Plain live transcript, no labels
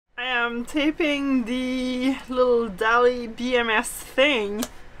am taping the little Daly BMS thing.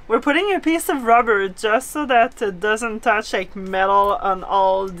 We're putting a piece of rubber just so that it doesn't touch like metal on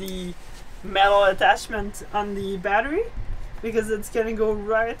all the metal attachment on the battery, because it's gonna go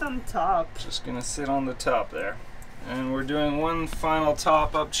right on top. Just gonna sit on the top there. And we're doing one final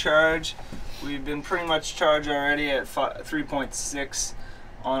top up charge. We've been pretty much charged already at 3.6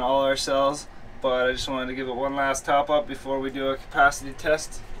 on all our cells, but I just wanted to give it one last top up before we do a capacity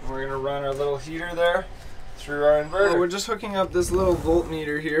test. We're gonna run our little heater there through our inverter. So we're just hooking up this little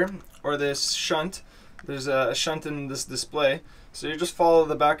voltmeter here, or this shunt. There's a shunt in this display. So you just follow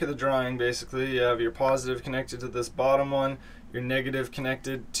the back of the drawing basically. You have your positive connected to this bottom one, your negative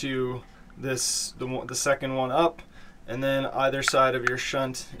connected to this, the second one up, and then either side of your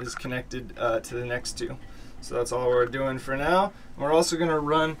shunt is connected to the next two. So that's all we're doing for now. We're also going to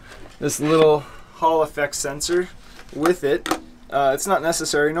run this little Hall effect sensor with it. It's not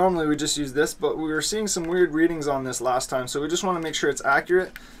necessary. Normally we just use this, but we were seeing some weird readings on this last time, so we just want to make sure it's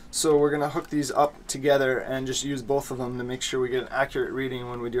accurate. So we're going to hook these up together and just use both of them to make sure we get an accurate reading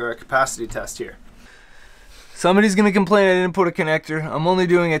when we do our capacity test here. Somebody's going to complain I didn't put a connector. I'm only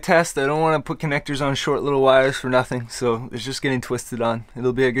doing a test. I don't want to put connectors on short little wires for nothing, so it's just getting twisted on.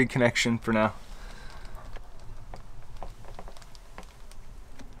 It'll be a good connection for now.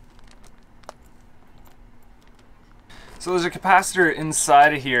 So there's a capacitor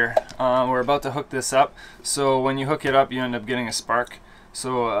inside of here. We're about to hook this up. So when you hook it up, you end up getting a spark.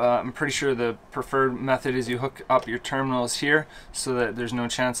 So I'm pretty sure the preferred method is you hook up your terminals here so that there's no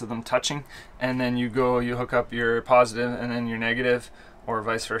chance of them touching, and then you hook up your positive and then your negative, or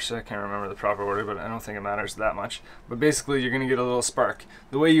vice versa. I can't remember the proper order, but I don't think it matters that much. But basically you're going to get a little spark.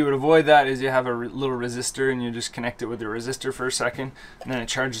 The way you would avoid that is you have a little resistor and you just connect it with the resistor for a second, and then it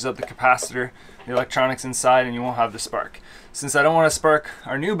charges up the capacitor, the electronics inside, and you won't have the spark. Since I don't want to spark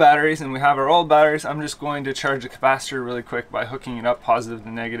our new batteries and we have our old batteries, I'm just going to charge the capacitor really quick by hooking it up positive to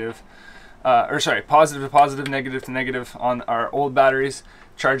negative, positive to positive, negative to negative on our old batteries,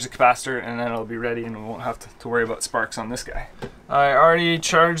 charge the capacitor, and then it'll be ready and we won't have to worry about sparks on this guy. I already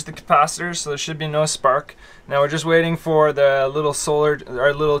charged the capacitor, so there should be no spark. Now we're just waiting for the little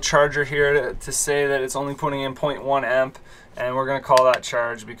our little charger here to say that it's only putting in 0.1 amp, and we're going to call that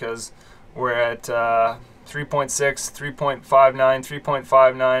charge because we're at 3.6, 3.59,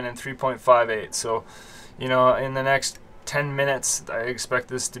 3.59, and 3.58. So, you know, in the next 10 minutes, I expect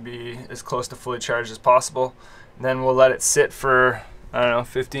this to be as close to fully charged as possible. Then we'll let it sit for, I don't know,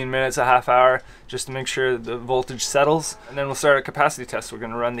 15 minutes, a half hour, just to make sure the voltage settles. And then we'll start a capacity test. We're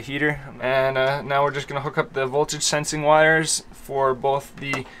going to run the heater. And now we're just going to hook up the voltage sensing wires for both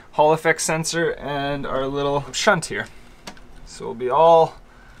the Hall effect sensor and our little shunt here. So we'll be all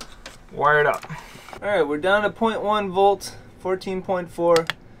wired up. Alright, we're down to 0.1 volt,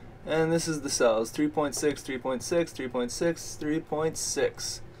 14.4, and this is the cells, 3.6, 3.6, 3.6,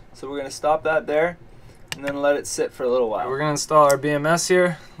 3.6. So we're going to stop that there and then let it sit for a little while. We're going to install our BMS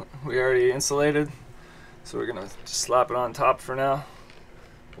here. We already insulated, so we're going to just slap it on top for now.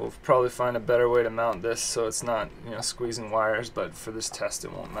 We'll probably find a better way to mount this so it's not, you know, squeezing wires, but for this test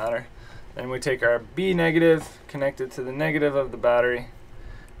it won't matter. Then we take our B negative, connect it to the negative of the battery,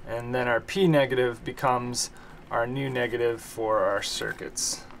 and then our P negative becomes our new negative for our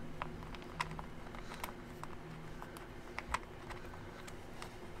circuits.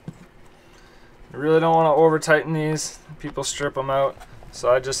 I really don't want to over tighten these. People strip them out,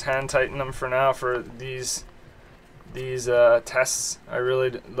 so I just hand tighten them for now for these tests. I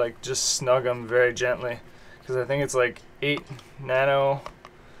really like just snug them very gently because I think it's like 8 nano.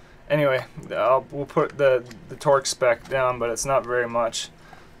 Anyway, we'll put the torque spec down, but it's not very much.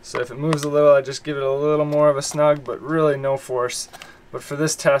 So if it moves a little, I just give it a little more of a snug, but really no force. But for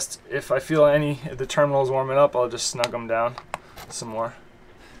this test, if I feel if the terminal's warming up, I'll just snug them down some more.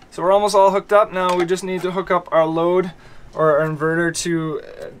 So we're almost all hooked up now. We just need to hook up our load or our inverter to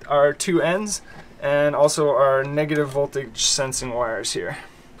our two ends, and also our negative voltage sensing wires here.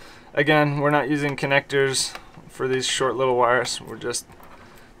 Again, we're not using connectors for these short little wires. We're just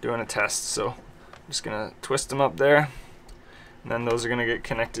doing a test. So I'm just gonna twist them up there. And then those are going to get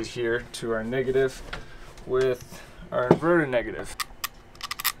connected here to our negative with our inverter negative.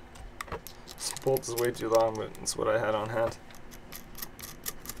 This bolt is way too long, but it's what I had on hand.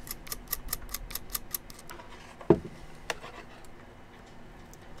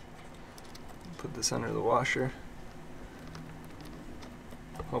 Put this under the washer.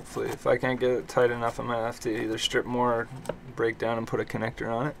 Hopefully, if I can't get it tight enough, I might have to either strip more or break down and put a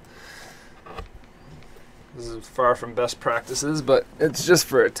connector on it. This is far from best practices, but it's just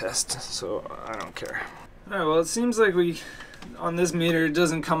for a test, so I don't care. Alright, well, it seems like we on this meter it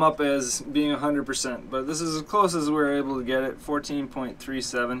doesn't come up as being 100%, but this is as close as we're able to get it.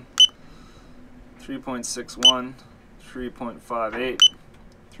 14.37, 3.61, 3.58,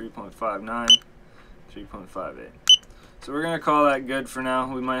 3.59, 3.58. So we're gonna call that good for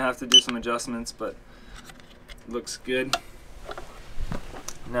now. We might have to do some adjustments, but looks good.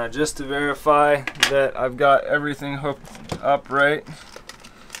 Now just to verify that I've got everything hooked up right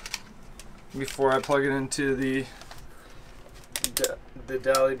before I plug it into the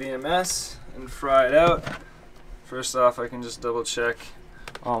Daly BMS and fry it out. First off, I can just double check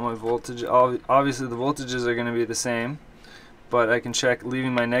all my voltage. Obviously the voltages are going to be the same, but I can check,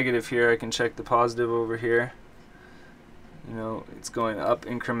 leaving my negative here, I can check the positive over here. You know, it's going up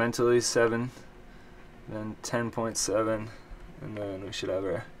incrementally, 7, then 10.7, and then we should have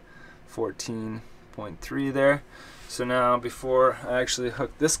our 14.3 there. So now before I actually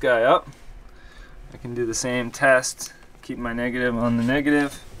hook this guy up, I can do the same test. Keep my negative on the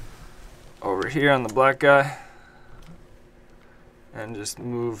negative over here on the black guy and just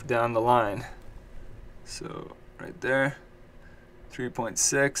move down the line. So right there,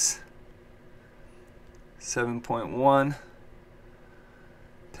 3.6, 7.1,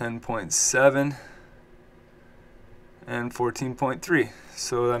 10.7, and 14.3.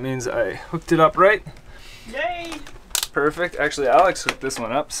 So that means I hooked it up right. Yay! Perfect. Actually, Alex hooked this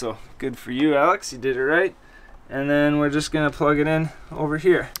one up, so good for you, Alex. You did it right. And then we're just gonna plug it in over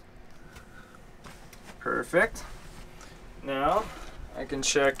here. Perfect. Now I can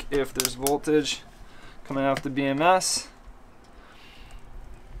check if there's voltage coming off the BMS.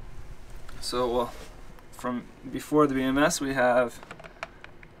 So well, from before the BMS we have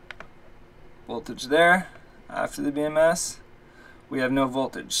voltage there. After the BMS we have no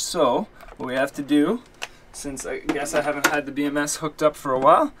voltage. So what we have to do, since I guess I haven't had the BMS hooked up for a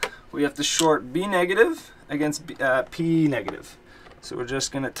while, we have to short B negative against P negative. So we're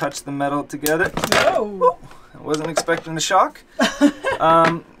just going to touch the metal together. No! I wasn't expecting the shock.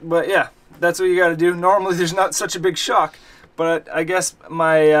 But yeah, that's what you got to do. Normally there's not such a big shock, but I guess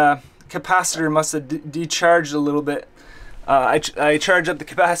my capacitor must have decharged a little bit. I charged up the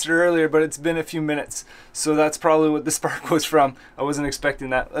capacitor earlier, but it's been a few minutes. So that's probably what the spark was from. I wasn't expecting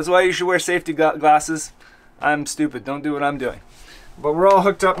that. That's why you should wear safety glasses. I'm stupid. Don't do what I'm doing. But we're all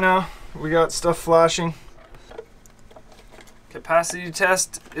hooked up now. We got stuff flashing. Capacity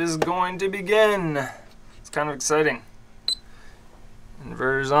test is going to begin. It's kind of exciting.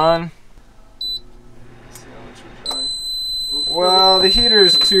 Inverter's on. Let's see how much we're drawing. Well, the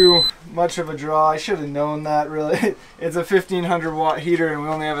heater's too much of a draw. I should have known that, really. It's a 1500 watt heater and we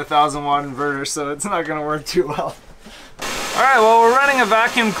only have a 1000 watt inverter, so it's not going to work too well. Alright, well, we're running a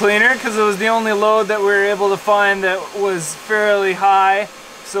vacuum cleaner because it was the only load that we were able to find that was fairly high,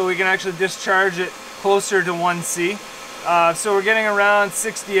 so we can actually discharge it closer to 1C. So we're getting around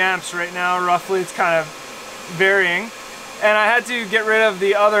 60 amps right now, roughly. It's kind of varying. And I had to get rid of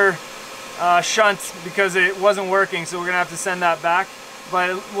the other shunt because it wasn't working, so we're going to have to send that back.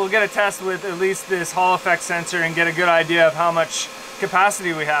 But we'll get a test with at least this Hall effect sensor and get a good idea of how much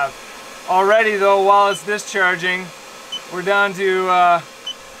capacity we have. Already though, while it's discharging, we're down to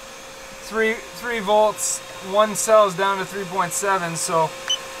 3 volts, one cell's down to 3.7, so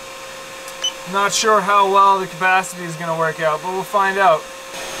not sure how well the capacity is going to work out, but we'll find out.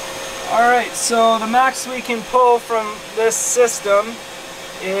 Alright, so the max we can pull from this system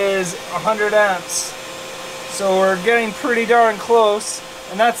is 100 amps. So we're getting pretty darn close,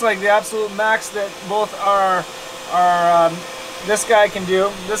 and that's like the absolute max that both our this guy can do.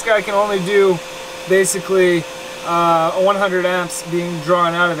 This guy can only do basically 100 amps being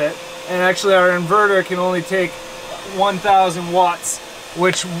drawn out of it, and actually our inverter can only take 1000 watts,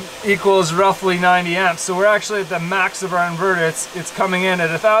 which equals roughly 90 amps. So we're actually at the max of our inverter. It's coming in at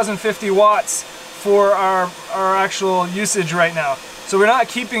 1050 watts for our actual usage right now. So we're not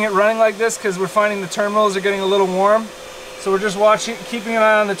keeping it running like this because we're finding the terminals are getting a little warm. So we're just keeping an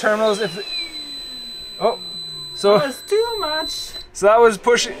eye on the terminals. So that was too much. So that was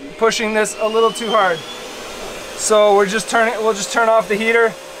pushing this a little too hard. So we'll just turn off the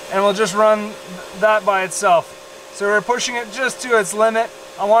heater and we'll just run that by itself. So we're pushing it just to its limit.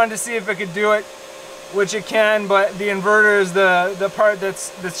 I wanted to see if it could do it, which it can, but the inverter is the part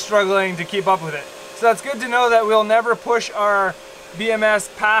that's struggling to keep up with it. So that's good to know that we'll never push our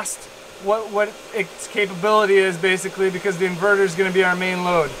BMS past what its capability is, basically, because the inverter is going to be our main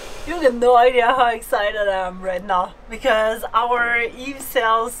load. You have no idea how excited I am right now, because our Eve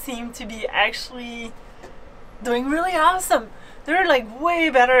cells seem to be actually doing really awesome. They're like way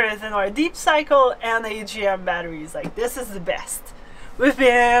better than our deep cycle and AGM batteries. Like, this is the best. We've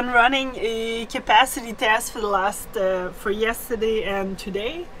been running a capacity test for the last, for yesterday and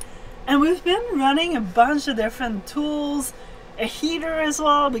today. And we've been running a bunch of different tools, a heater as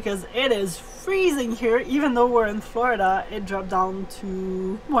well, because it is freezing here. Even though we're in Florida, it dropped down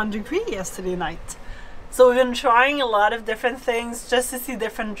to 1 degree yesterday night. So we've been trying a lot of different things just to see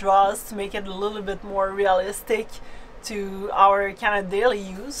different draws to make it a little bit more realistic to our kind of daily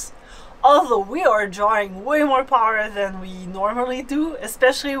use. Although we are drawing way more power than we normally do,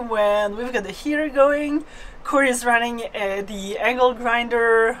 especially when we've got the heater going. Corey's running the angle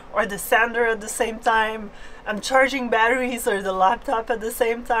grinder or the sander at the same time. I'm charging batteries or the laptop at the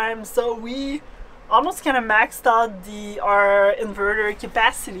same time. So we almost kind of maxed out our inverter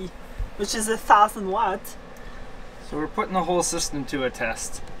capacity, which is 1,000 watts. So we're putting the whole system to a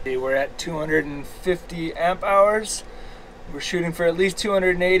test. We're at 250 amp hours. We're shooting for at least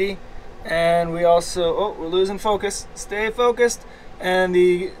 280. And we also, oh, we're losing focus. Stay focused. And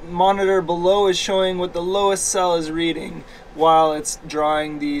the monitor below is showing what the lowest cell is reading while it's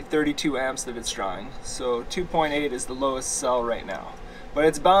drawing the 32 amps that it's drawing. So 2.8 is the lowest cell right now. But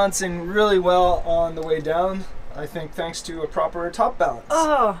it's balancing really well on the way down, I think, thanks to a proper top balance.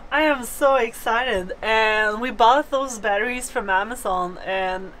 Oh, I am so excited. And we bought those batteries from Amazon,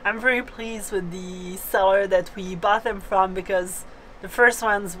 and I'm very pleased with the seller that we bought them from, because the first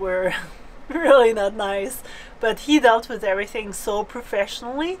ones were really not nice, but he dealt with everything so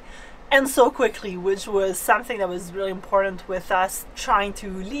professionally and so quickly, which was something that was really important with us trying to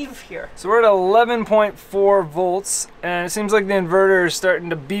leave here. So we're at 11.4 volts, and it seems like the inverter is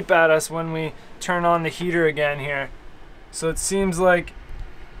starting to beep at us when we turn on the heater again here. So it seems like,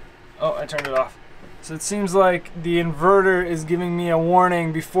 oh, I turned it off. So it seems like the inverter is giving me a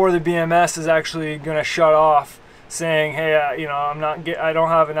warning before the BMS is actually going to shut off, saying, hey, you know, I don't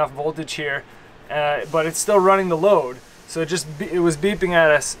have enough voltage here, but it's still running the load. So it was beeping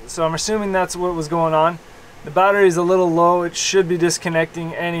at us. So I'm assuming that's what was going on. The battery is a little low. It should be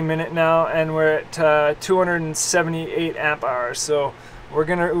disconnecting any minute now, and we're at 278 amp hours. So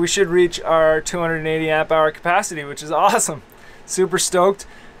we should reach our 280 amp hour capacity, which is awesome. Super stoked.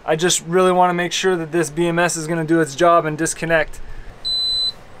 I just really want to make sure that this BMS is going to do its job and disconnect.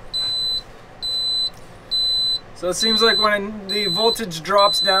 So it seems like when the voltage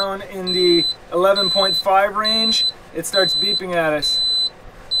drops down in the 11.5 range, it starts beeping at us.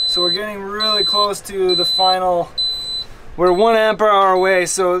 So we're getting really close to the final. We're 1 amp hour away,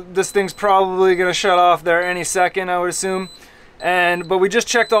 so this thing's probably going to shut off there any second, I would assume. But we just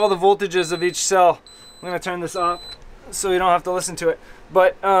checked all the voltages of each cell. I'm going to turn this off so you don't have to listen to it.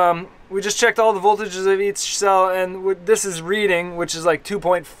 But we just checked all the voltages of each cell, and this is reading, which is like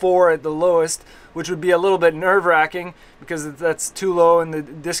 2.4 at the lowest, which would be a little bit nerve-wracking because that's too low, and the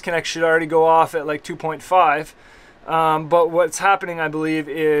disconnect should already go off at like 2.5. But what's happening, I believe,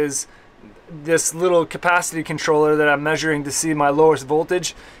 is this little capacity controller that I'm measuring to see my lowest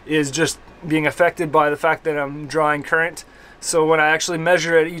voltage is just being affected by the fact that I'm drawing current. So when I actually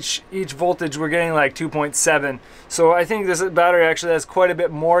measure at each voltage, we're getting like 2.7. So I think this battery actually has quite a bit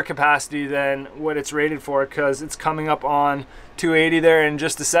more capacity than what it's rated for, because it's coming up on 280 there in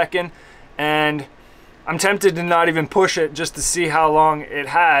just a second. And I'm tempted to not even push it just to see how long it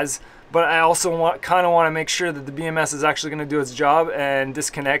has. But I also kind of want to make sure that the BMS is actually going to do its job and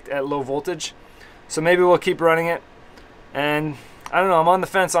disconnect at low voltage. So maybe we'll keep running it. And I don't know, I'm on the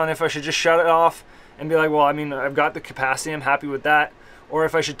fence on if I should just shut it off and be like, well, I mean, I've got the capacity, I'm happy with that, or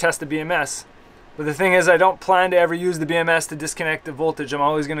if I should test the BMS. But the thing is, I don't plan to ever use the BMS to disconnect the voltage. I'm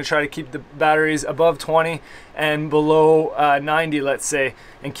always going to try to keep the batteries above 20 and below 90, let's say,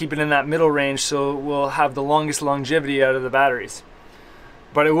 and keep it in that middle range, so we'll have the longest longevity out of the batteries.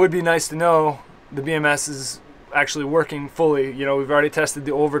 But it would be nice to know the BMS is actually working fully. You know, we've already tested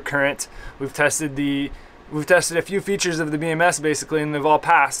the overcurrent, we've tested a few features of the BMS basically, and they've all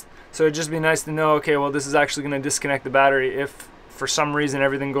passed. So it'd just be nice to know, okay, well, this is actually going to disconnect the battery if for some reason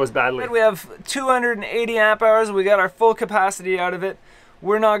everything goes badly. We have 280 amp hours. We got our full capacity out of it.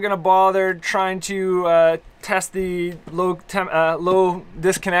 We're not going to bother trying to test the low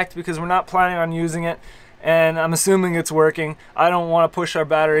disconnect because we're not planning on using it. And I'm assuming it's working. I don't want to push our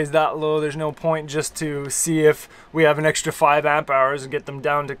batteries that low. There's no point just to see if we have an extra 5 amp hours and get them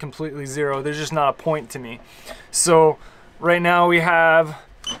down to completely zero. There's just not a point to me. So right now we have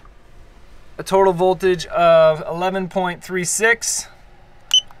a total voltage of 11.36,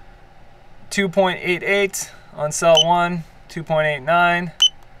 2.88 on cell 1, 2.89,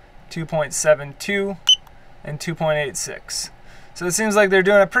 2.72, and 2.86. So it seems like they're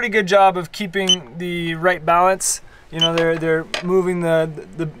doing a pretty good job of keeping the right balance. You know, they're moving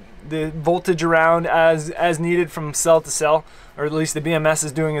the the voltage around as needed from cell to cell, or at least the BMS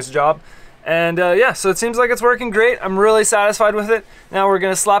is doing its job. And yeah, so it seems like it's working great. I'm really satisfied with it. Now we're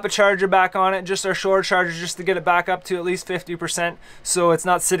gonna slap a charger back on it, just our shore charger, just to get it back up to at least 50%, so it's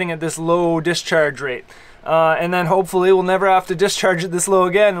not sitting at this low discharge rate. And then hopefully we'll never have to discharge it this low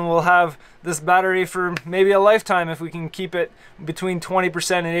again, and we'll have this battery for maybe a lifetime. If we can keep it between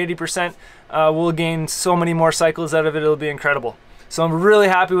 20% and 80%, we'll gain so many more cycles out of it, it'll be incredible. So I'm really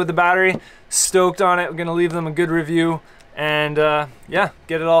happy with the battery, stoked on it. We're gonna leave them a good review, and yeah,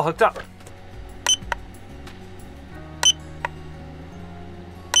 get it all hooked up.